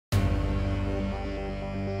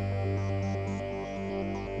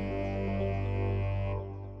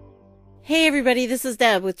Hey everybody, this is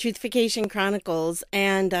Deb with Truthification Chronicles,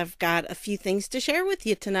 and I've got a few things to share with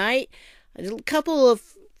you tonight. A couple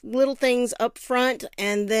of little things up front,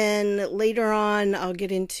 and then later on I'll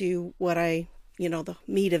get into what the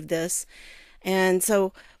meat of this. And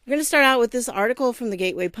so we're going to start out with this article from the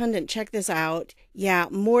Gateway Pundit. Check this out. Yeah,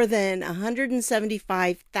 more than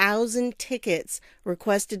 175,000 tickets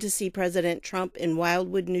requested to see President Trump in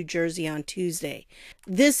Wildwood, New Jersey on Tuesday.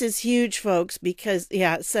 This is huge, folks, because,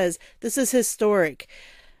 it says this is historic.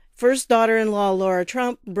 First daughter-in-law Laura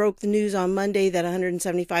Trump broke the news on Monday that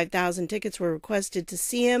 175,000 tickets were requested to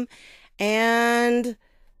see him. And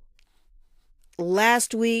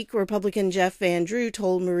last week, Republican Jeff Van Drew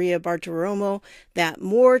told Maria Bartiromo that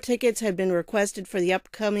more tickets had been requested for the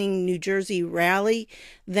upcoming New Jersey rally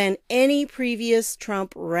than any previous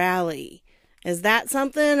Trump rally. Is that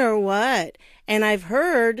something or what? And I've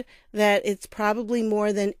heard that it's probably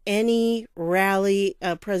more than any rally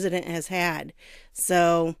a president has had.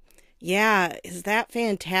 So, yeah, is that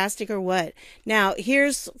fantastic or what? Now,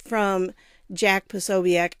 here's from Jack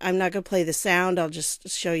Posobiec. I'm not going to play the sound. I'll just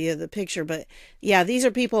show you the picture. But yeah, these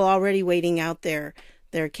are people already waiting out there.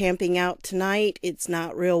 They're camping out tonight. It's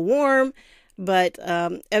not real warm, but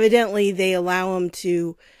evidently they allow them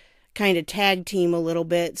to kind of tag team a little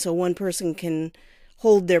bit. So one person can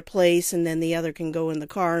hold their place and then the other can go in the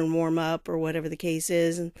car and warm up or whatever the case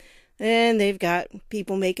is. And they've got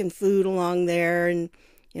people making food along there and,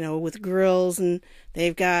 with grills, and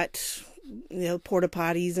they've got porta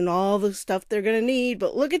potties and all the stuff they're going to need.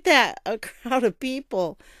 But look at that, a crowd of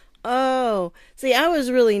people. Oh, see, I was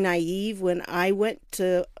really naive when I went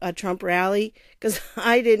to a Trump rally because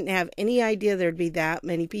I didn't have any idea there'd be that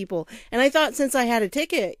many people. And I thought since I had a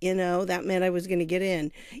ticket, that meant I was going to get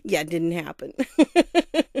in. Yeah, it didn't happen.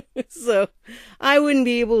 So I wouldn't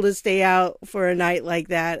be able to stay out for a night like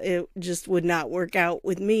that. It just would not work out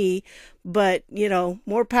with me. But,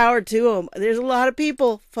 more power to them. There's a lot of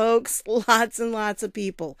people, folks, lots and lots of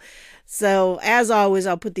people. So as always,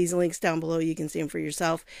 I'll put these links down below. You can see them for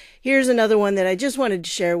yourself. Here's another one that I just wanted to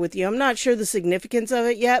share with you. I'm not sure the significance of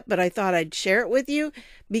it yet, but I thought I'd share it with you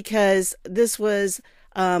because this was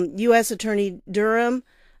U.S. Attorney Durham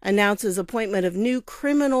announces appointment of new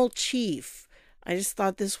criminal chief. I just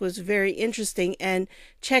thought this was very interesting, and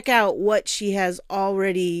check out what she has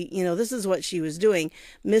already, this is what she was doing.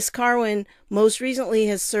 Miss Carwin most recently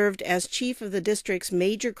has served as chief of the district's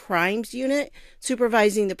major crimes unit,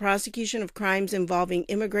 supervising the prosecution of crimes involving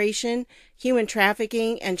immigration, human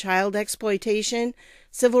trafficking and child exploitation,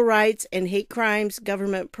 civil rights and hate crimes,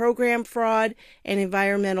 government program fraud, and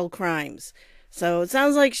environmental crimes. So it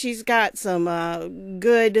sounds like she's got some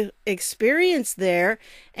good experience there,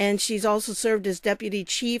 and she's also served as deputy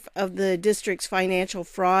chief of the district's financial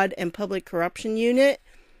fraud and public corruption unit,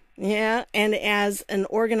 and as an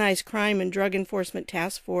organized crime and drug enforcement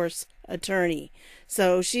task force attorney.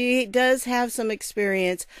 So she does have some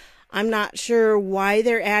experience. I'm not sure why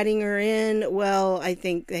they're adding her in. Well, I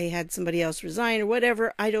think they had somebody else resign or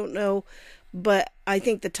whatever. I don't know, but I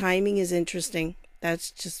think the timing is interesting.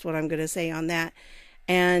 That's just what I'm going to say on that.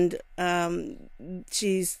 And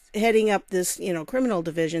she's heading up this, criminal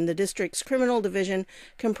division. The district's criminal division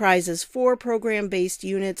comprises 4 program-based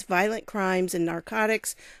units: violent crimes and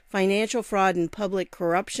narcotics, financial fraud and public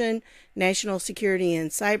corruption, national security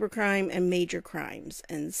and cybercrime, and major crimes.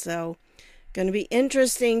 And so going to be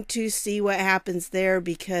interesting to see what happens there,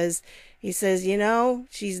 because he says,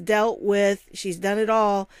 she's done it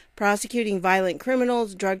all, prosecuting violent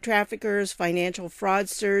criminals, drug traffickers, financial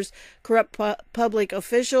fraudsters, corrupt public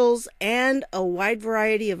officials, and a wide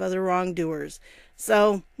variety of other wrongdoers.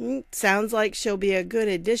 So, sounds like she'll be a good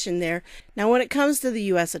addition there. Now, when it comes to the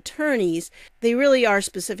U.S. attorneys, they really are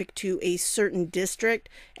specific to a certain district,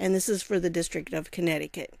 and this is for the District of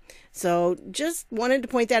Connecticut. So, just wanted to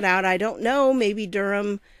point that out. I don't know, maybe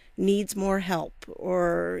Durham needs more help,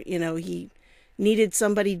 or, he needed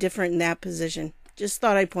somebody different in that position. Just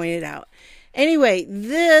thought I'd point it out. Anyway,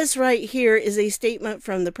 this right here is a statement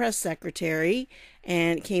from the press secretary,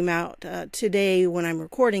 and it came out today when I'm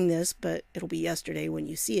recording this, but it'll be yesterday when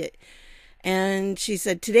you see it. And she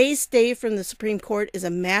said, today's stay from the Supreme Court is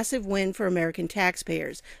a massive win for American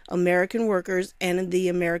taxpayers, American workers, and the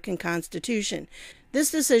American Constitution.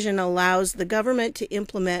 This decision allows the government to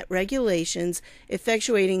implement regulations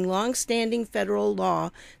effectuating long-standing federal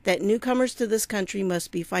law that newcomers to this country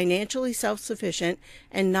must be financially self-sufficient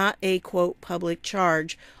and not a, quote, public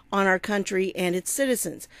charge on our country and its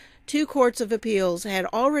citizens. 2 courts of appeals had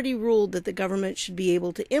already ruled that the government should be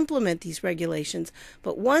able to implement these regulations,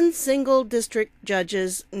 but one single district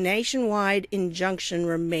judge's nationwide injunction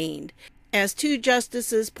remained. As two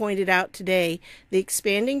justices pointed out today, the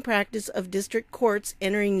expanding practice of district courts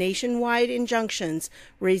entering nationwide injunctions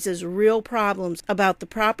raises real problems about the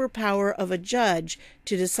proper power of a judge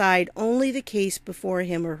to decide only the case before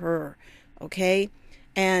him or her. Okay?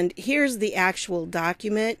 And here's the actual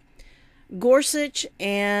document. Gorsuch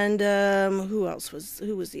and who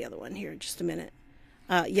was the other one here? Just a minute.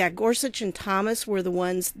 Gorsuch and Thomas were the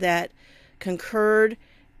ones that concurred,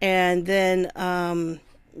 and then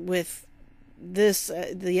with this,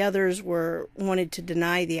 the others wanted to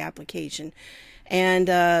deny the application.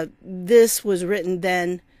 And this was written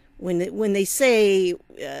then, when they say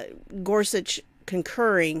Gorsuch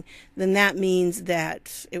concurring, then that means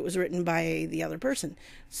that it was written by the other person.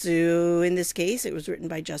 So in this case, it was written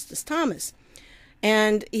by Justice Thomas.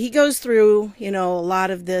 And he goes through, a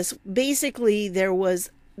lot of this. Basically, there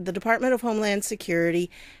was the Department of Homeland Security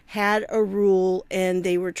had a rule, and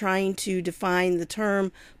they were trying to define the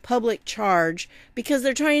term public charge because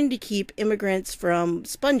they're trying to keep immigrants from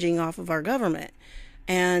sponging off of our government.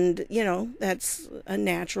 And, that's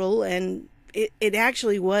unnatural, and it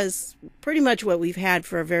actually was pretty much what we've had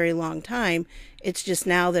for a very long time. It's just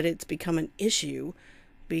now that it's become an issue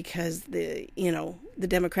because the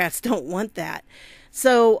Democrats don't want that.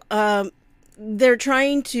 So they're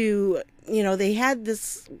trying to, they had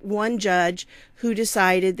this one judge who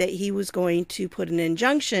decided that he was going to put an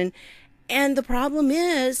injunction. And the problem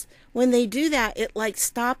is when they do that, it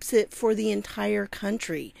stops it for the entire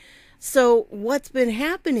country. So what's been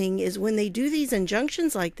happening is when they do these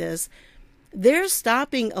injunctions like this, they're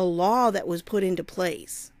stopping a law that was put into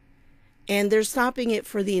place. And they're stopping it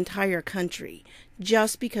for the entire country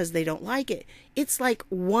just because they don't like it. It's like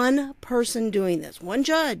one person doing this. One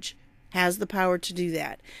judge has the power to do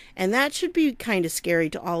that. And that should be kind of scary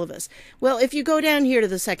to all of us. Well, if you go down here to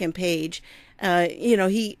the second page,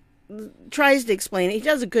 he tries to explain it. He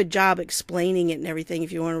does a good job explaining it and everything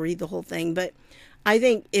if you want to read the whole thing. But I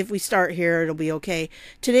think if we start here, it'll be okay.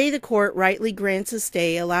 Today, the court rightly grants a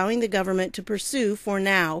stay, allowing the government to pursue, for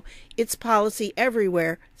now, its policy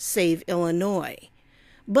everywhere, save Illinois.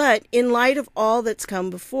 But in light of all that's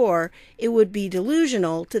come before, it would be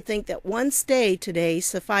delusional to think that one stay today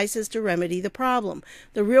suffices to remedy the problem.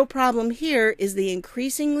 The real problem here is the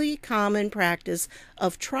increasingly common practice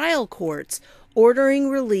of trial courts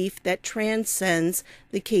ordering relief that transcends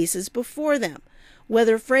the cases before them.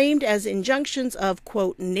 Whether framed as injunctions of,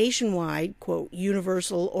 quote, nationwide, quote,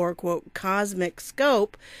 universal, or, quote, cosmic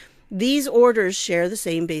scope, these orders share the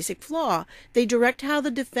same basic flaw. They direct how the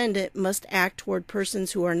defendant must act toward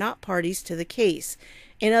persons who are not parties to the case.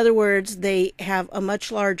 In other words, they have a much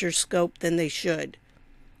larger scope than they should.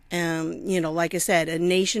 Like I said, a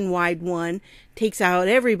nationwide one takes out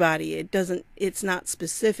everybody. It's not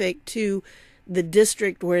specific to the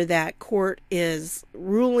district where that court is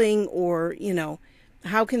ruling, or,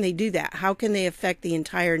 how can they do that? How can they affect the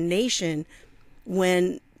entire nation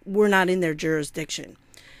when we're not in their jurisdiction?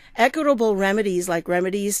 Equitable remedies, like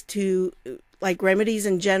remedies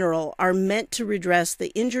in general, are meant to redress the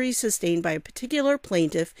injuries sustained by a particular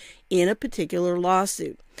plaintiff in a particular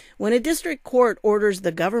lawsuit. When a district court orders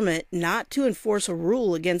the government not to enforce a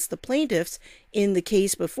rule against the plaintiffs in the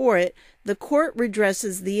case before it, the court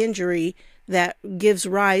redresses the injury that gives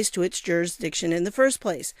rise to its jurisdiction in the first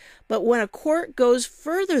place. But when a court goes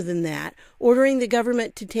further than that, ordering the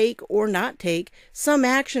government to take or not take some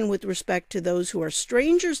action with respect to those who are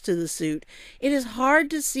strangers to the suit, it is hard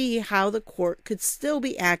to see how the court could still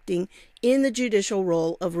be acting in the judicial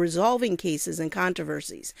role of resolving cases and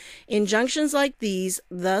controversies. Injunctions like these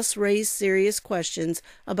thus raise serious questions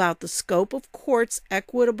about the scope of courts'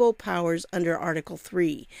 equitable powers under Article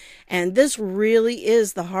 3. And this really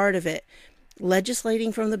is the heart of it.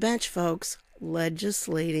 Legislating from the bench, folks.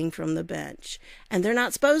 Legislating from the bench. And they're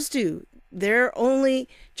not supposed to. Their only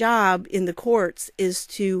job in the courts is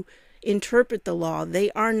to interpret the law.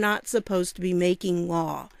 They are not supposed to be making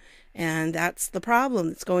law. And that's the problem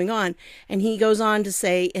that's going on. And he goes on to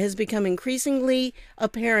say, it has become increasingly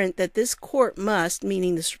apparent that this court must,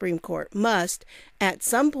 meaning the Supreme Court, must at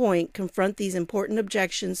some point confront these important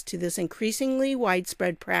objections to this increasingly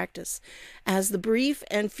widespread practice. As the brief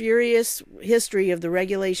and furious history of the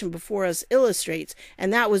regulation before us illustrates,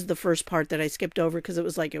 and that was the first part that I skipped over because it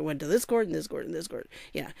was like it went to this court and this court and this court.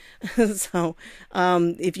 Yeah. So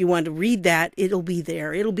if you want to read that, it'll be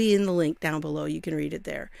there. It'll be in the link down below. You can read it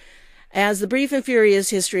there. As the brief and furious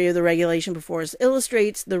history of the regulation before us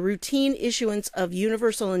illustrates, the routine issuance of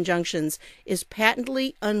universal injunctions is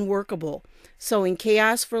patently unworkable, sowing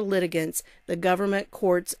chaos for litigants, the government,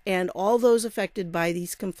 courts, and all those affected by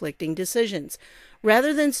these conflicting decisions.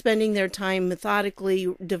 Rather than spending their time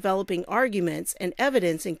methodically developing arguments and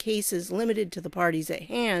evidence in cases limited to the parties at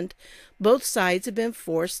hand, both sides have been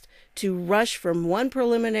forced to rush from one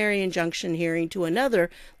preliminary injunction hearing to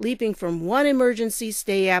another, leaping from one emergency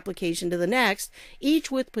stay application to the next,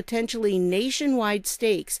 each with potentially nationwide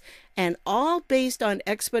stakes, and all based on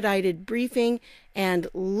expedited briefing and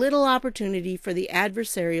little opportunity for the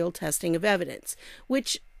adversarial testing of evidence,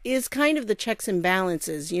 which is kind of the checks and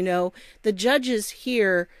balances. You know, the judges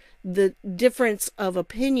hear the difference of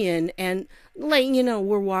opinion, and like, you know,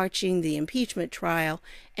 we're watching the impeachment trial,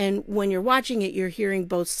 and when you're watching it, you're hearing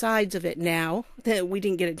both sides of it now. That we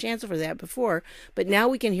didn't get a chance for that before, but now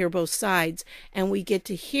we can hear both sides, and we get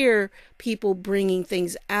to hear people bringing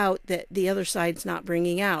things out that the other side's not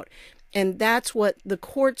bringing out. And that's what the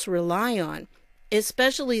courts rely on.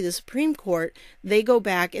 Especially the Supreme Court, they go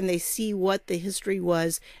back and they see what the history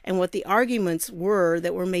was and what the arguments were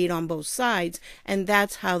that were made on both sides, and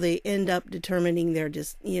that's how they end up determining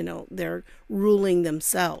their ruling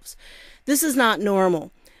themselves. This is not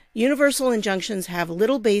normal. Universal injunctions have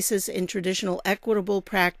little basis in traditional equitable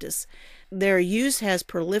practice. Their use has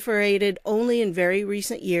proliferated only in very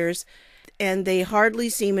recent years, and they hardly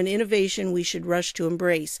seem an innovation we should rush to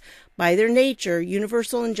embrace. By their nature,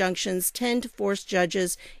 universal injunctions tend to force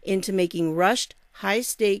judges into making rushed,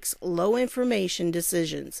 high-stakes, low-information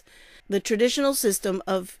decisions. The traditional system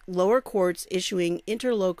of lower courts issuing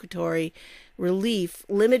interlocutory relief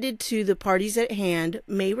limited to the parties at hand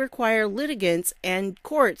may require litigants and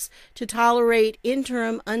courts to tolerate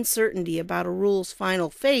interim uncertainty about a rule's final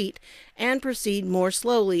fate and proceed more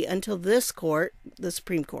slowly until this court, the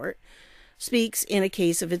Supreme Court, speaks in a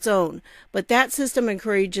case of its own. But that system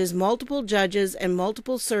encourages multiple judges and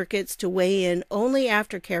multiple circuits to weigh in only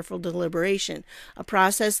after careful deliberation, a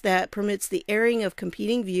process that permits the airing of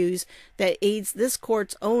competing views that aids this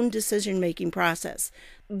court's own decision-making process.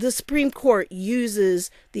 The Supreme Court uses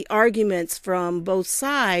the arguments from both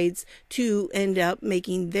sides to end up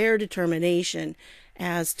making their determination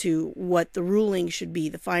as to what the ruling should be,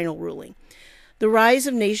 the final ruling. The rise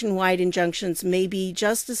of nationwide injunctions may be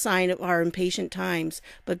just a sign of our impatient times,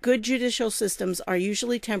 but good judicial systems are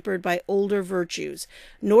usually tempered by older virtues,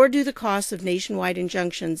 nor do the costs of nationwide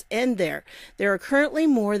injunctions end there. There are currently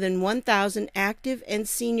more than 1,000 active and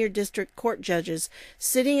senior district court judges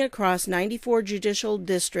sitting across 94 judicial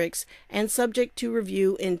districts and subject to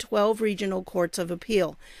review in 12 regional courts of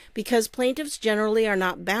appeal. Because plaintiffs generally are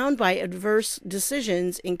not bound by adverse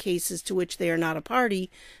decisions in cases to which they are not a party,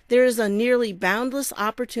 there is a nearly boundless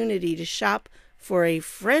opportunity to shop for a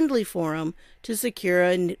friendly forum to secure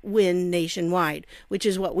a win nationwide, which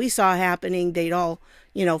is what we saw happening. They'd all,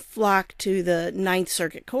 flock to the Ninth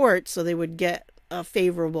Circuit Court so they would get a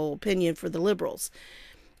favorable opinion for the liberals.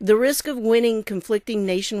 The risk of winning conflicting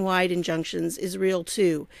nationwide injunctions is real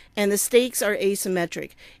too, and the stakes are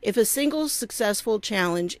asymmetric. If a single successful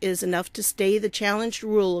challenge is enough to stay the challenged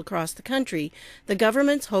rule across the country, the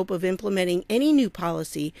government's hope of implementing any new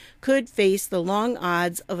policy could face the long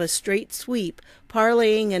odds of a straight sweep,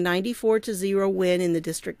 parlaying a 94-0 win in the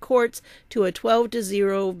district courts to a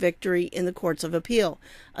 12-0 victory in the courts of appeal.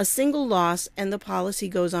 A single loss and the policy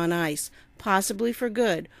goes on ice, possibly for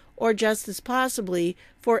good, or just as possibly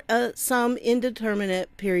for some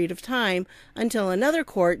indeterminate period of time until another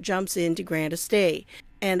court jumps in to grant a stay.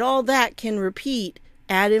 And all that can repeat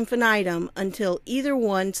ad infinitum until either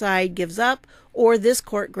one side gives up or this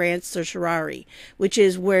court grants certiorari, which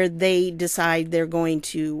is where they decide they're going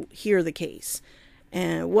to hear the case.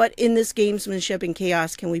 And what in this gamesmanship and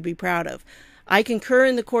chaos can we be proud of? I concur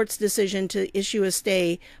in the court's decision to issue a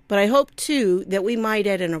stay, but I hope, too, that we might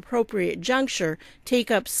at an appropriate juncture take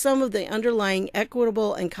up some of the underlying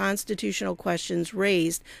equitable and constitutional questions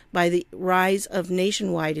raised by the rise of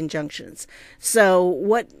nationwide injunctions. So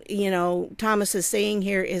what, Thomas is saying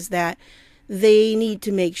here is that they need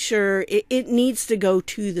to make sure it needs to go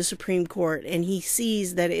to the Supreme Court, and he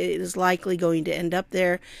sees that it is likely going to end up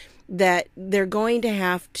there, that they're going to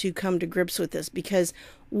have to come to grips with this, because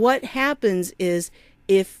what happens is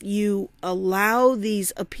if you allow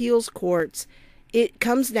these appeals courts, it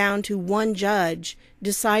comes down to one judge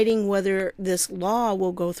deciding whether this law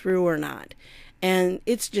will go through or not. And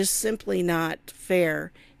it's just simply not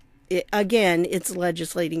fair. It's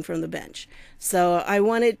legislating from the bench. So I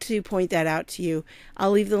wanted to point that out to you.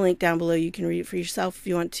 I'll leave the link down below. You can read it for yourself if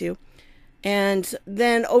you want to. And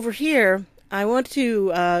then over here, I want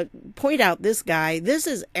to point out this guy. This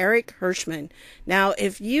is Eric Herschmann. Now,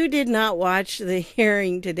 if you did not watch the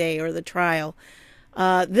hearing today or the trial,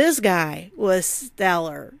 this guy was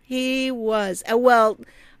stellar. He was,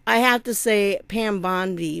 I have to say Pam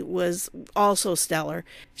Bondi was also stellar.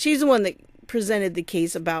 She's the one that presented the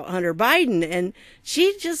case about Hunter Biden, and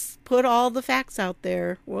she just put all the facts out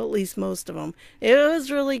there. Well, at least most of them. It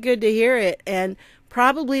was really good to hear it, and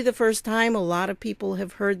probably the first time a lot of people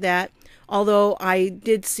have heard that. Although I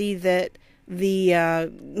did see that the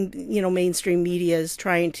mainstream media is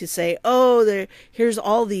trying to say, oh, here's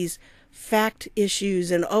all these fact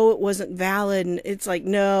issues, and oh, it wasn't valid. And it's like,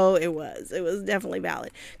 no, it was definitely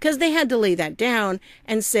valid, because they had to lay that down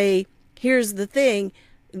and say, here's the thing,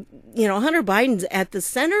 Hunter Biden's at the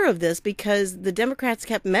center of this because the Democrats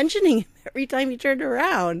kept mentioning him every time he turned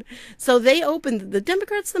around. So the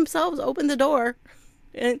Democrats themselves opened the door,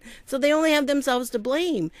 and so they only have themselves to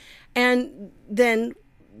blame. And then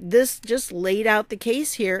this just laid out the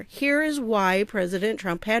case here. Here is why President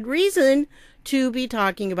Trump had reason to be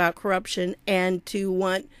talking about corruption and to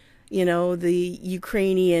want, the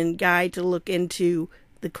Ukrainian guy to look into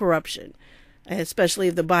the corruption, especially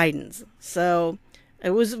of the Bidens. So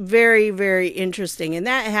it was very, very interesting. And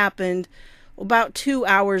that happened about 2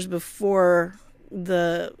 hours before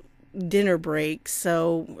the dinner break.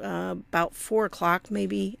 So about 4 o'clock,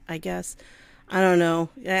 maybe, I guess. I don't know.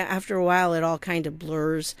 After a while, it all kind of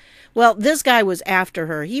blurs. Well, this guy was after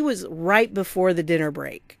her. He was right before the dinner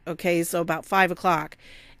break. Okay, so about 5 o'clock.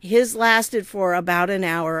 His lasted for about an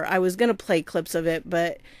hour. I was going to play clips of it,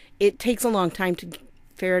 but it takes a long time to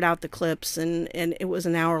ferret out the clips, and it was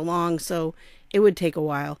an hour long, so it would take a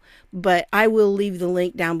while. But I will leave the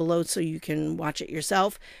link down below so you can watch it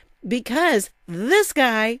yourself. Because this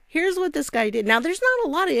guy, here's what this guy did. Now, there's not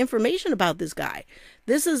a lot of information about this guy.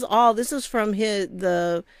 This is from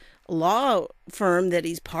the law firm that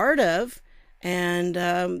he's part of. And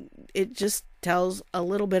it just tells a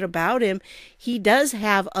little bit about him. He does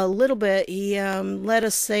have a little bit. He led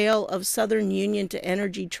a sale of Southern Union to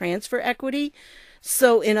Energy Transfer Equity.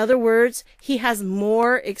 So, in other words, he has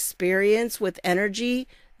more experience with energy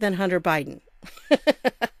than Hunter Biden.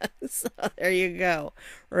 So there you go,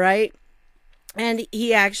 right? And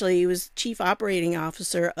he was chief operating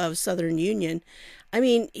officer of Southern Union. I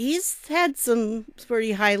mean, he's had some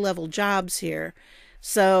pretty high level jobs here.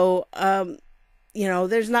 So,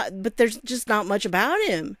 there's just not much about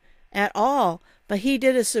him at all. But he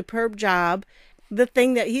did a superb job. The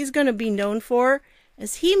thing that he's going to be known for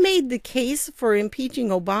is he made the case for impeaching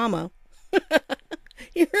Obama.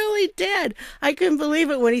 He really did. I couldn't believe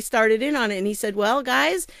it when he started in on it. And he said, well,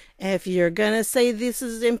 guys, if you're going to say this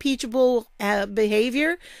is impeachable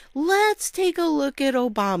behavior, let's take a look at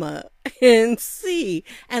Obama and see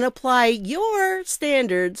and apply your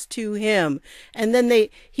standards to him. And then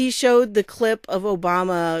he showed the clip of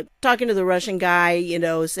Obama talking to the Russian guy,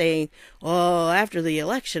 saying, oh, after the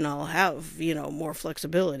election, I'll have, more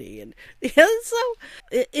flexibility. And so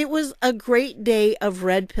it was a great day of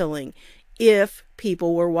red pilling. If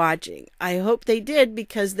people were watching. I hope they did,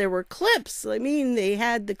 because there were clips. I mean, they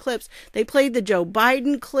had the clips. They played the Joe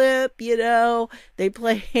Biden clip, they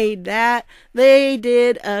played that. They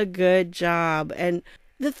did a good job. And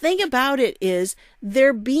the thing about it is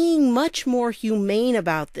they're being much more humane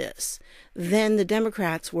about this than the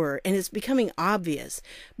Democrats were. And it's becoming obvious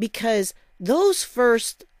because those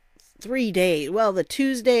first 3 days, well, the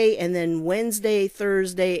Tuesday and then Wednesday,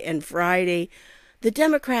 Thursday, and Friday, the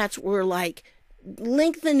Democrats were like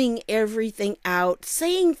lengthening everything out,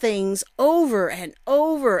 saying things over and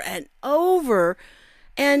over and over,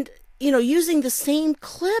 and, using the same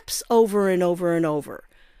clips over and over and over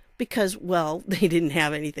because, well, they didn't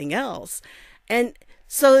have anything else. And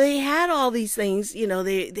so they had all these things,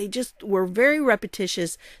 they just were very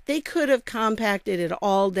repetitious. They could have compacted it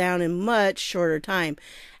all down in much shorter time.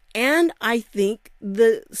 And I think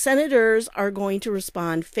the senators are going to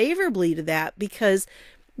respond favorably to that because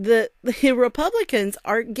the Republicans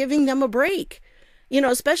are giving them a break.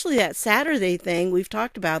 Especially that Saturday thing. We've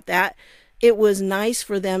talked about that. It was nice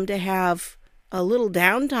for them to have a little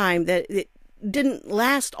downtime that it didn't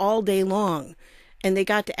last all day long. And they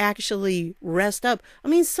got to actually rest up. I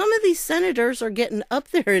mean, some of these senators are getting up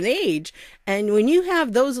there in age. And when you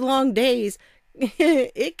have those long days,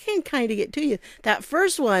 it can kind of get to you. That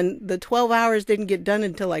first one, the 12 hours didn't get done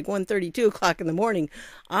until like 1:30, 2 o'clock in the morning.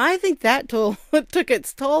 I think that took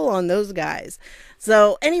its toll on those guys.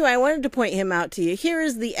 So anyway, I wanted to point him out to you. Here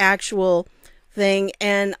is the actual thing,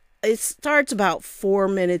 and it starts about 4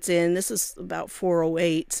 minutes in. This is about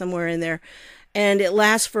 4:08, somewhere in there, and it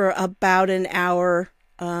lasts for about an hour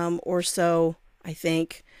or so, I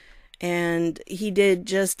think. And he did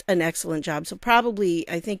just an excellent job. So probably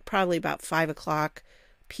about 5 o'clock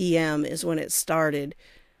p.m. is when it started,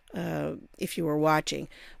 if you were watching.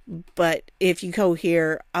 But if you go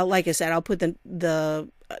here, like I said, I'll put the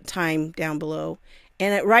time down below.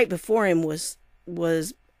 And right before him was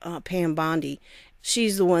Pam Bondi.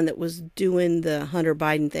 She's the one that was doing the Hunter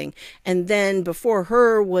Biden thing. And then before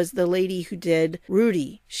her was the lady who did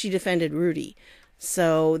Rudy. She defended Rudy.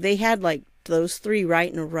 So they had like those three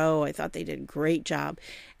right in a row. I thought they did a great job.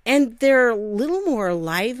 And they're a little more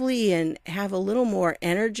lively and have a little more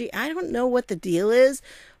energy. I don't know what the deal is,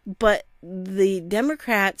 but the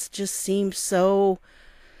Democrats just seem so,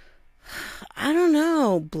 I don't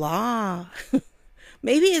know, blah.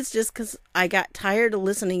 Maybe it's just because I got tired of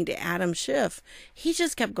listening to Adam Schiff. He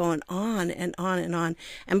just kept going on and on and on.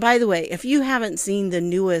 And by the way, if you haven't seen the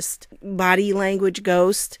newest Body Language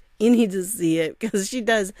Ghost, you need to see it, because she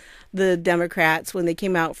does the Democrats when they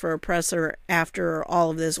came out for a presser after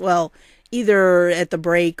all of this. Well, either at the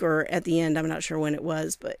break or at the end. I'm not sure when it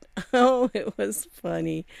was, but oh, it was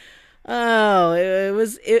funny. Oh,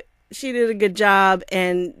 she did a good job,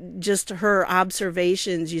 and just her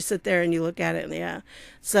observations, you sit there and you look at it, and yeah.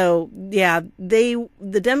 So, yeah, the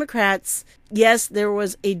Democrats, yes, there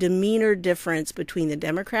was a demeanor difference between the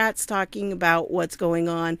Democrats talking about what's going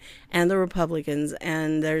on and the Republicans,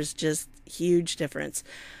 and there's just huge difference.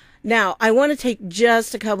 Now, I want to take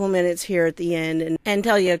just a couple minutes here at the end and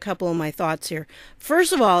tell you a couple of my thoughts here.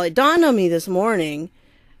 First of all, it dawned on me this morning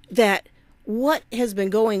that what has been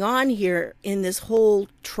going on here in this whole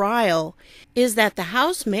trial is that the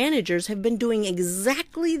House managers have been doing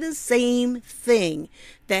exactly the same thing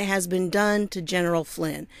that has been done to General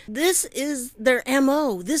Flynn. This is their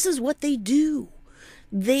MO. This is what they do.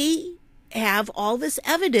 They have all this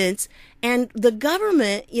evidence, and the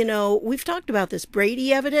government, we've talked about this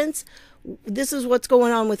Brady evidence. This is what's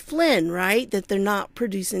going on with Flynn, right? That they're not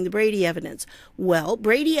producing the Brady evidence. Well,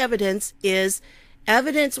 Brady evidence is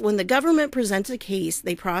evidence when the government presents a case,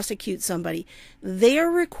 they prosecute somebody, they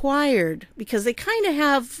are required, because they kind of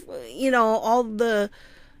have, all the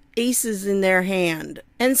aces in their hand.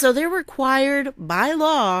 And so they're required by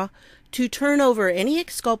law to turn over any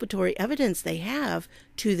exculpatory evidence they have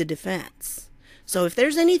to the defense. So if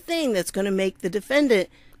there's anything that's going to make the defendant,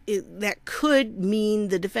 that could mean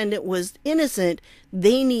the defendant was innocent,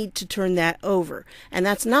 they need to turn that over. And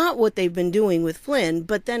that's not what they've been doing with Flynn.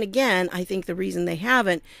 But then again, I think the reason they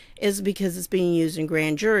haven't is because it's being used in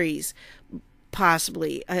grand juries,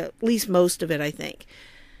 possibly, at least most of it, I think.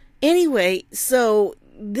 Anyway, so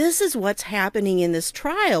this is what's happening in this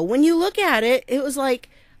trial. When you look at it, it was like,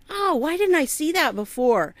 oh, why didn't I see that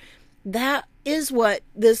before? That is what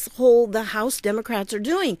the House Democrats are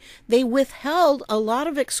doing. They withheld a lot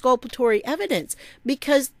of exculpatory evidence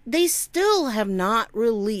because they still have not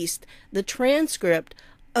released the transcript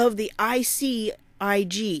of the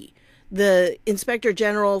ICIG, the Inspector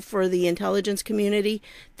General for the Intelligence Community.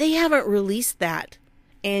 They haven't released that.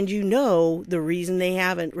 And the reason they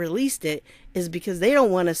haven't released it is because they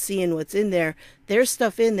don't want us seeing what's in there. There's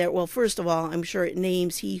stuff in there. Well, first of all, I'm sure it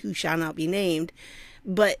names he who shall not be named.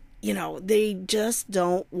 But they just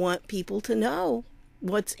don't want people to know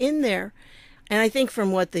what's in there. And I think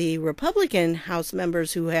from what the Republican House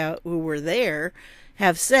members who were there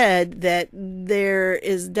have said, that there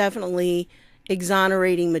is definitely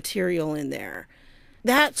exonerating material in there.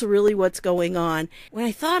 That's really what's going on. When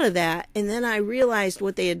I thought of that, and then I realized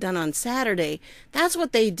what they had done on Saturday, that's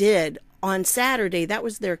what they did on Saturday. That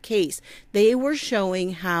was their case. They were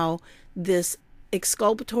showing how this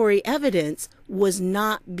exculpatory evidence was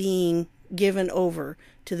not being given over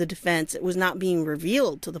to the defense. It was not being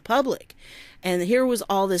revealed to the public. And here was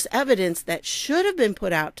all this evidence that should have been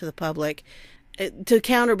put out to the public to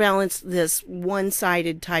counterbalance this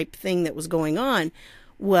one-sided type thing that was going on.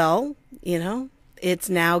 Well, it's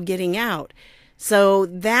now getting out. So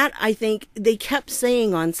that, I think, they kept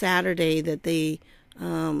saying on Saturday that they,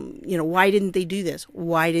 why didn't they do this?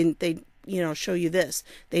 Why didn't they show you this?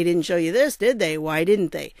 They didn't show you this, did they? Why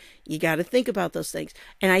didn't they? You got to think about those things.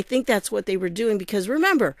 And I think that's what they were doing, because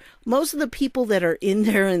remember, most of the people that are in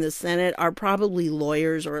there in the Senate are probably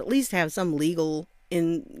lawyers, or at least have some legal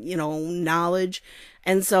knowledge.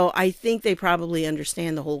 And so I think they probably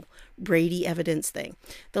understand the whole Brady evidence thing.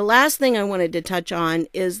 The last thing I wanted to touch on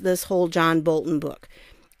is this whole John Bolton book.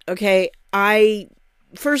 Okay.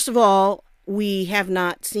 First of all, we have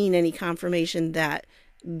not seen any confirmation that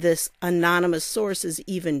this anonymous source is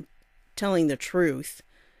even telling the truth.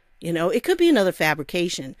 It could be another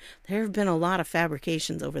fabrication. There have been a lot of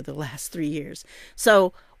fabrications over the last 3 years.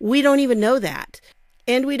 So we don't even know that.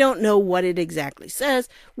 And we don't know what it exactly says.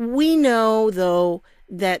 We know, though,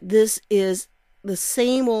 that this is the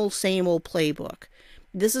same old playbook.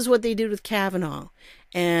 This is what they did with Kavanaugh.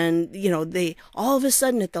 And, they all of a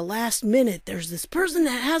sudden at the last minute, there's this person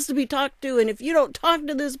that has to be talked to. And if you don't talk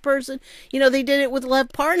to this person, they did it with Lev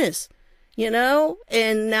Parnas.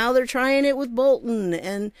 and now they're trying it with Bolton.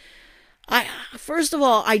 And first of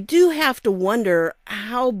all, I do have to wonder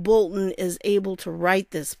how Bolton is able to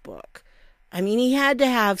write this book. I mean, he had to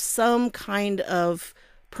have some kind of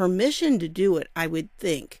permission to do it, I would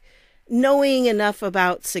think. Knowing enough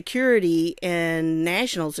about security and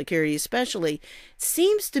national security especially, it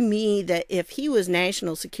seems to me that if he was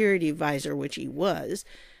national security advisor, which he was,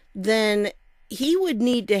 then he would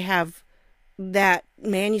need to have that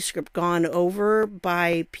manuscript gone over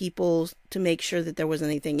by people to make sure that there wasn't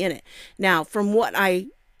anything in it. Now, from what I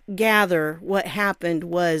gather, what happened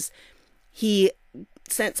was he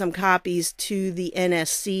sent some copies to the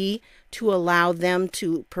NSC to allow them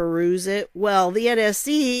to peruse it. Well, the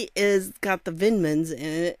NSC is got the Vindmans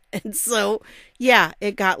in it, and so yeah,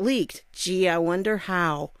 it got leaked. Gee, I wonder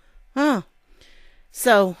how.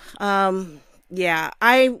 So yeah,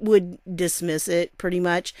 I would dismiss it pretty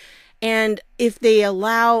much. And if they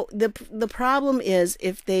allow the problem is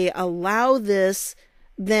if they allow this,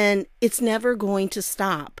 then it's never going to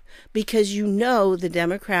stop, because the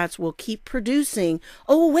Democrats will keep producing.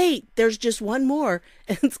 Oh, wait, there's just one more.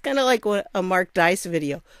 And it's kind of like a Mark Dice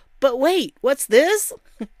video. But wait, what's this?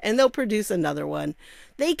 And they'll produce another one.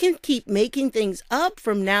 They can keep making things up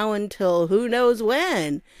from now until who knows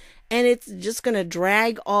when. And it's just going to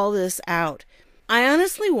drag all this out. I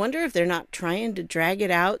honestly wonder if they're not trying to drag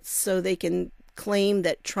it out so they can claim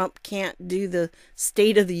that Trump can't do the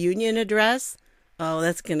State of the Union address. Oh,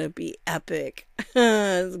 that's going to be epic.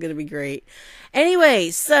 It's going to be great.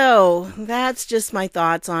 Anyway, so that's just my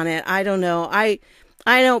thoughts on it. I don't know. I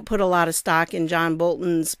don't put a lot of stock in John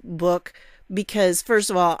Bolton's book because,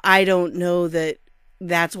 first of all, I don't know that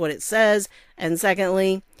that's what it says. And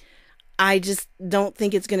secondly, I just don't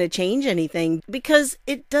think it's going to change anything, because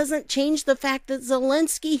it doesn't change the fact that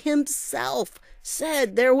Zelensky himself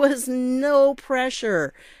said there was no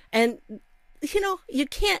pressure. And, you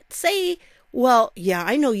can't say, well, yeah,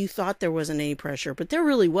 I know you thought there wasn't any pressure, but there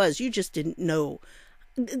really was. You just didn't know.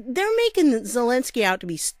 They're making Zelensky out to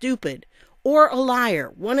be stupid or a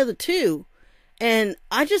liar, one of the two. And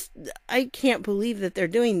I can't believe that they're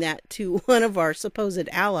doing that to one of our supposed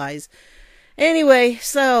allies. Anyway,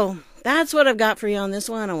 so that's what I've got for you on this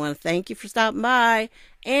one. I want to thank you for stopping by,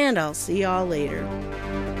 and I'll see y'all later.